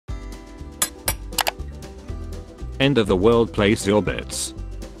End of the world, place your bets.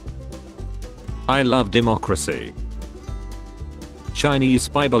 I love democracy. Chinese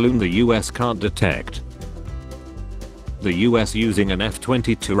spy balloon the US can't detect. The US using an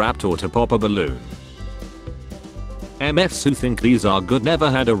F-22 Raptor to pop a balloon. MFs who think these are good never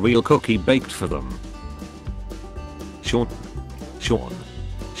had a real cookie baked for them. Sean.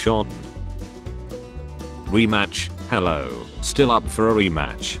 Rematch, hello, still up for a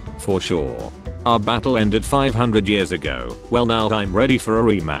rematch, for sure. Our battle ended 500 years ago, well now I'm ready for a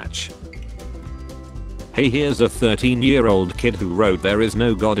rematch. Hey, here's a 13-year-old kid who wrote there is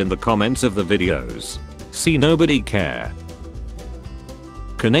no God in the comments of the videos. See, nobody care.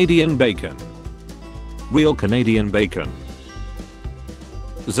 Canadian bacon. Real Canadian bacon.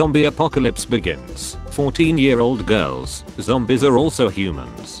 Zombie apocalypse begins. 14-year-old girls, zombies are also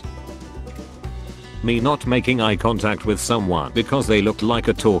humans. Me not making eye contact with someone because they looked like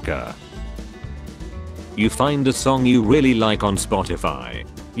a talker. You find a song you really like on Spotify.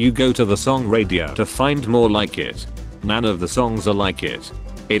 You go to the song radio to find more like it. None of the songs are like it.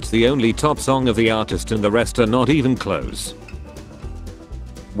 It's the only top song of the artist and the rest are not even close.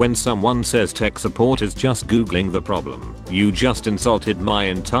 When someone says tech support is just googling the problem, you just insulted my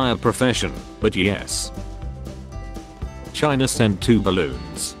entire profession, but yes. China sent 2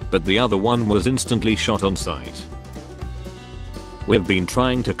 balloons, but the other one was instantly shot on sight. We've been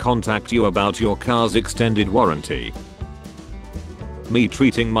trying to contact you about your car's extended warranty. Me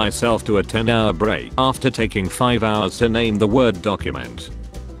treating myself to a 10-hour break after taking 5 hours to name the Word document.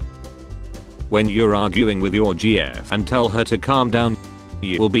 When you're arguing with your GF and tell her to calm down,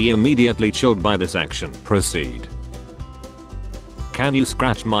 you will be immediately chilled by this action. Proceed. Can you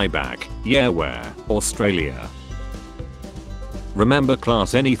scratch my back? Yeah, where? Australia. Remember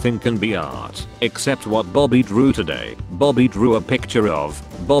class, anything can be art, except what Bobby drew today. Bobby drew a picture of,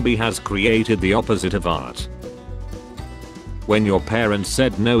 Bobby has created the opposite of art. When your parents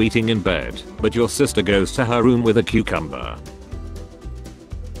said no eating in bed, but your sister goes to her room with a cucumber.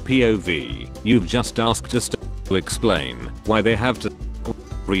 POV, you've just asked us to explain why they have to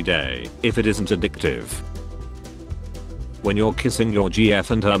every day if it isn't addictive. When you're kissing your GF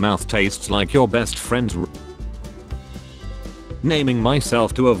and her mouth tastes like your best friend's. Naming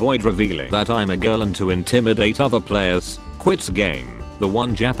myself to avoid revealing that I'm a girl and to intimidate other players. Quits game. The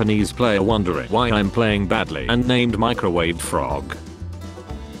one Japanese player wondering why I'm playing badly and named Microwave Frog.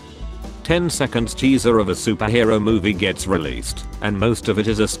 10 seconds teaser of a superhero movie gets released, and most of it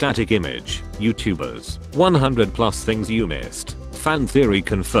is a static image. YouTubers. 100 plus things you missed. Fan theory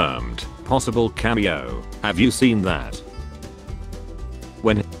confirmed. Possible cameo. Have you seen that?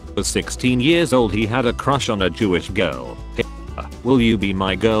 When he was 16 years old he had a crush on a Jewish girl. Will you be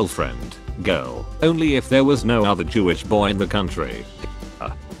my girlfriend? Girl. Only if there was no other Jewish boy in the country.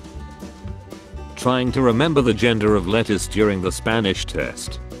 Trying to remember the gender of lettuce during the Spanish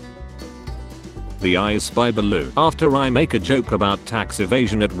test. The I spy balloon after I make a joke about tax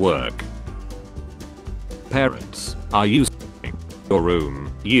evasion at work. Parents, are you in your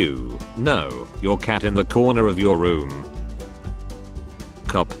room? You. No, your cat in the corner of your room.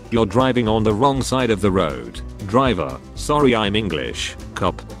 Cop, you're driving on the wrong side of the road. Driver, sorry I'm English.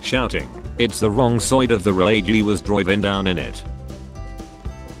 Cop, shouting, it's the wrong side of the road, you was driving down in it.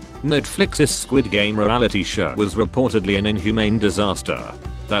 Netflix's Squid Game reality show was reportedly an inhumane disaster.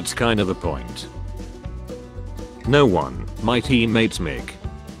 That's kinda the point. No one, my teammates Mick.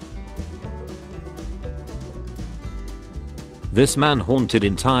 This man haunted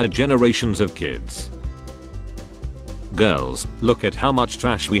entire generations of kids. Girls, look at how much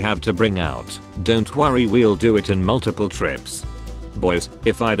trash we have to bring out. Don't worry, we'll do it in multiple trips. Boys,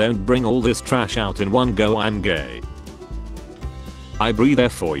 if I don't bring all this trash out in one go, I'm gay. I breathe air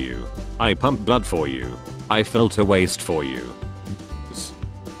for you. I pump blood for you. I filter waste for you.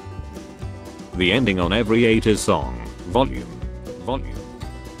 The ending on every 80s song. Volume.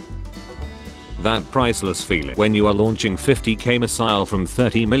 That priceless feeling when you are launching 50k missile from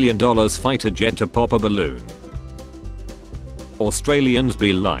 $30 million fighter jet to pop a balloon. Australians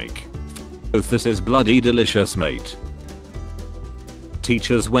be like, this is bloody delicious, mate.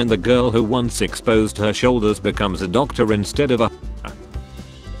 Teachers when the girl who once exposed her shoulders becomes a doctor instead of a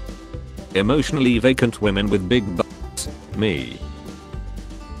emotionally vacant women with big butts. Me.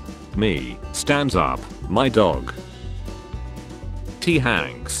 Stands up. My dog. T.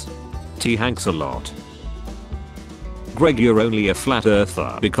 Hanks a lot. Greg, you're only a flat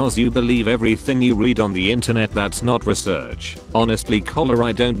earther because you believe everything you read on the internet. That's not research. Honestly, Collar,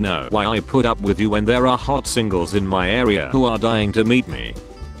 I don't know why I put up with you when there are hot singles in my area who are dying to meet me.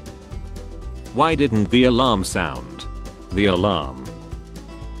 Why didn't the alarm sound? The alarm.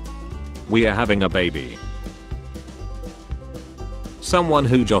 We are having a baby. Someone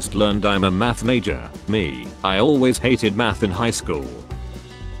who just learned I'm a math major. Me, I always hated math in high school.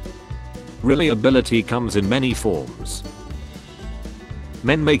 Reliability comes in many forms.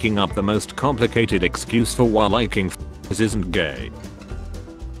 Men making up the most complicated excuse for why liking isn't gay.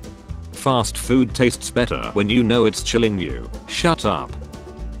 Fast food tastes better when you know it's chilling you. Shut up.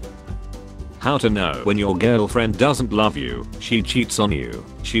 How to know when your girlfriend doesn't love you, she cheats on you,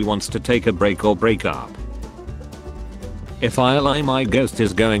 she wants to take a break or break up. If I lie my ghost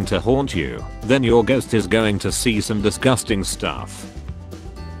is going to haunt you, then your ghost is going to see some disgusting stuff.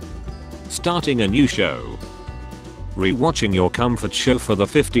 Starting a new show. Rewatching your comfort show for the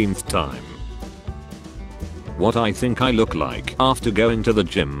 15th time. What I think I look like after going to the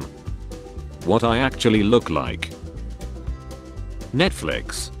gym. What I actually look like.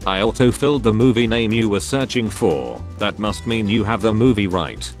 Netflix, I auto-filled the movie name you were searching for. That must mean you have the movie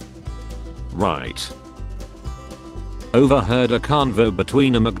right. Right. Overheard a convo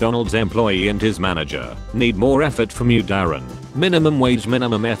between a McDonald's employee and his manager. Need more effort from you, Darren. Minimum wage,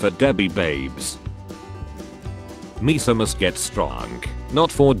 minimum effort, Debbie babes. Misa must get strong.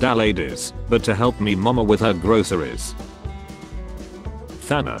 Not for da ladies, but to help me mama with her groceries.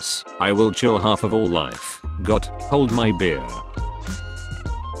 Thanos, I will chill half of all life. God, hold my beer.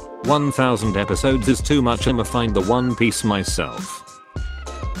 1000 episodes is too much, I'ma find the One Piece myself.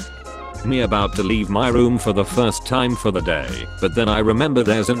 Me about to leave my room for the first time for the day, but then I remember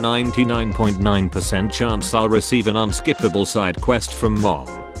there's a 99.9% chance I'll receive an unskippable side quest from mom.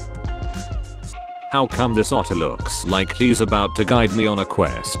 How come this otter looks like he's about to guide me on a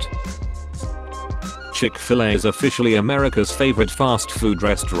quest? Chick-fil-A is officially America's favorite fast food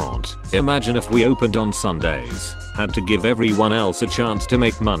restaurant. Imagine if we opened on Sundays, had to give everyone else a chance to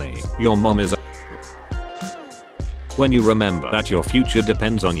make money. Your mom is a when you remember that your future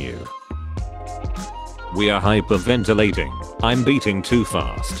depends on you. We are hyperventilating. I'm beating too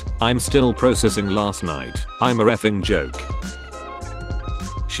fast. I'm still processing last night. I'm a effing joke.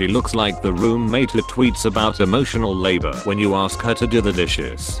 She looks like the roommate who tweets about emotional labor when you ask her to do the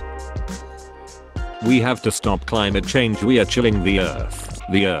dishes. We have to stop climate change. We are chilling the earth.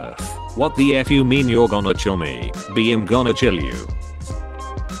 The earth. What the F you mean you're gonna chill me? I'm gonna chill you.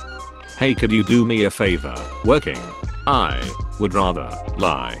 Hey, could you do me a favor? Working. I would rather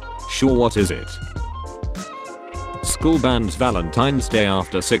lie. Sure, what is it? School bans Valentine's Day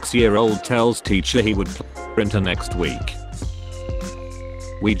after 6-year-old tells teacher he would printer next week.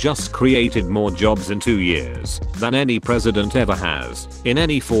 We just created more jobs in 2 years than any president ever has in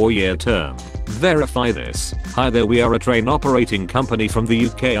any 4-year term. Verify this. Hi there, we are a train operating company from the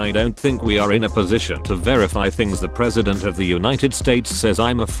UK. I don't think we are in a position to verify things the President of the United States says.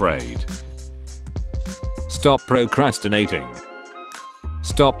 I'm afraid. Stop procrastinating.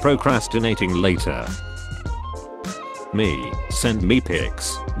 Stop procrastinating later. Me, send me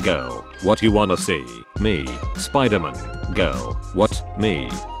pics. Girl, what you wanna see? Me, Spider-Man. Girl, what? Me.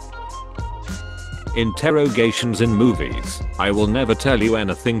 Interrogations in movies. I will never tell you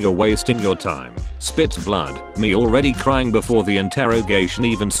anything, you're wasting your time. Spits blood. Me already crying before the interrogation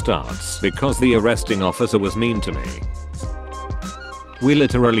even starts because the arresting officer was mean to me. We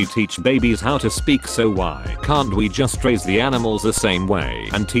literally teach babies how to speak, so why can't we just raise the animals the same way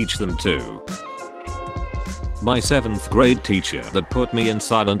and teach them too? My 7th grade teacher that put me in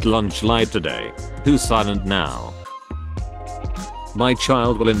silent lunch lied today. Who's silent now? My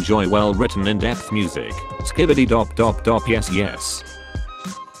child will enjoy well-written in-depth music. Skibbity dop dop dop, yes yes.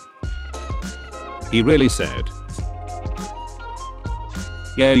 He really said.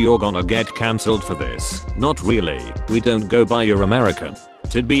 Yeah, you're gonna get cancelled for this. Not really, we don't go by your American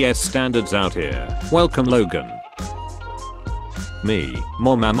BS standards out here. Welcome Logan. Me,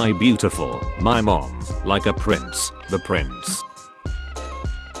 mom, am I beautiful? My mom, like a prince, the prince.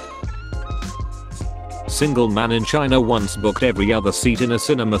 Single man in China once booked every other seat in a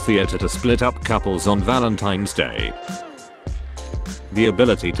cinema theater to split up couples on Valentine's Day. The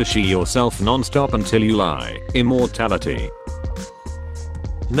ability to she yourself non-stop until you lie. Immortality.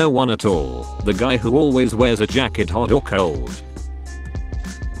 No one at all. The guy who always wears a jacket hot or cold.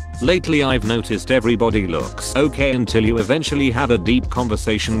 Lately I've noticed everybody looks okay until you eventually have a deep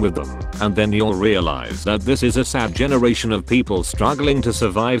conversation with them, and then you'll realize that this is a sad generation of people struggling to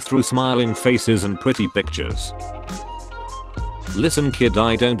survive through smiling faces and pretty pictures. Listen kid,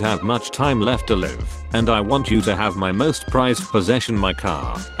 I don't have much time left to live, and I want you to have my most prized possession, my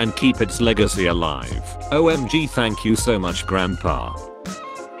car, and keep its legacy alive. OMG, thank you so much grandpa.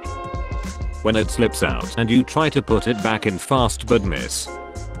 When it slips out and you try to put it back in fast but miss.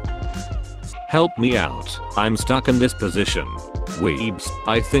 Help me out, I'm stuck in this position. Weebs,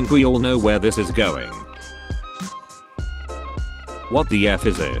 I think we all know where this is going. What the F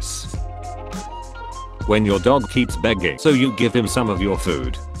is this? When your dog keeps begging so you give him some of your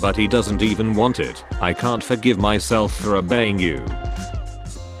food, but he doesn't even want it. I can't forgive myself for obeying you.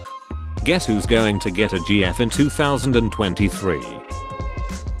 Guess who's going to get a GF in 2023?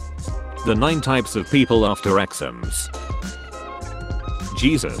 The 9 types of people after exams.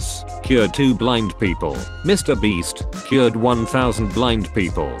 Jesus cured 2 blind people. Mr. Beast cured 1,000 blind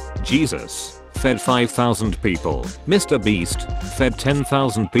people. Jesus fed 5,000 people. Mr. Beast fed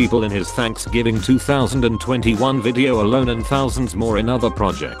 10,000 people in his Thanksgiving 2021 video alone and thousands more in other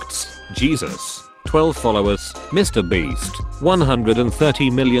projects. Jesus 12 followers. Mr. Beast 130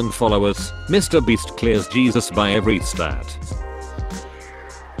 million followers. Mr. Beast clears Jesus by every stat.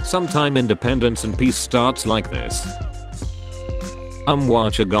 Sometime independence and peace starts like this.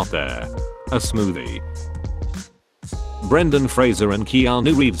 What you got there? A smoothie. Brendan Fraser and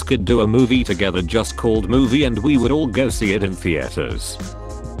Keanu Reeves could do a movie together just called Movie and we would all go see it in theaters.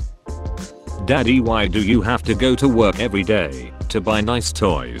 Daddy, why do you have to go to work every day to buy nice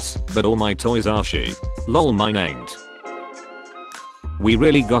toys, but all my toys are shit? Lol, mine ain't. We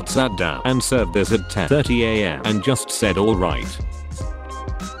really got sat down and served this at 10:30 AM and just said alright.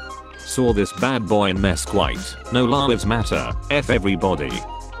 Saw this bad boy in Mesquite. No lives matter. F everybody.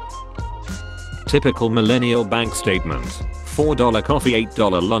 Typical millennial bank statement. $4 coffee,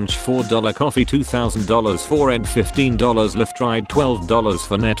 $8 lunch, $4 coffee, $2,000 for ed, $15 Lyft ride, $12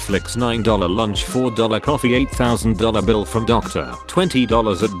 for Netflix, $9 lunch, $4 coffee, $8,000 bill from doctor,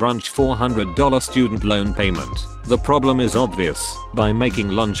 $20 at brunch, $400 student loan payment. The problem is obvious. By making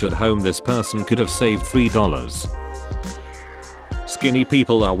lunch at home this person could have saved $3. Skinny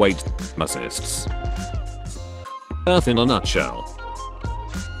people are weight assists. Earth in a nutshell.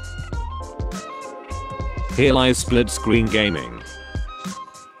 Here lies split screen gaming.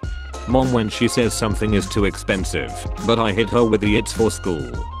 Mom when she says something is too expensive, but I hit her with the it's for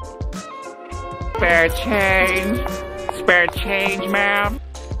school. Spare change. Spare change, ma'am.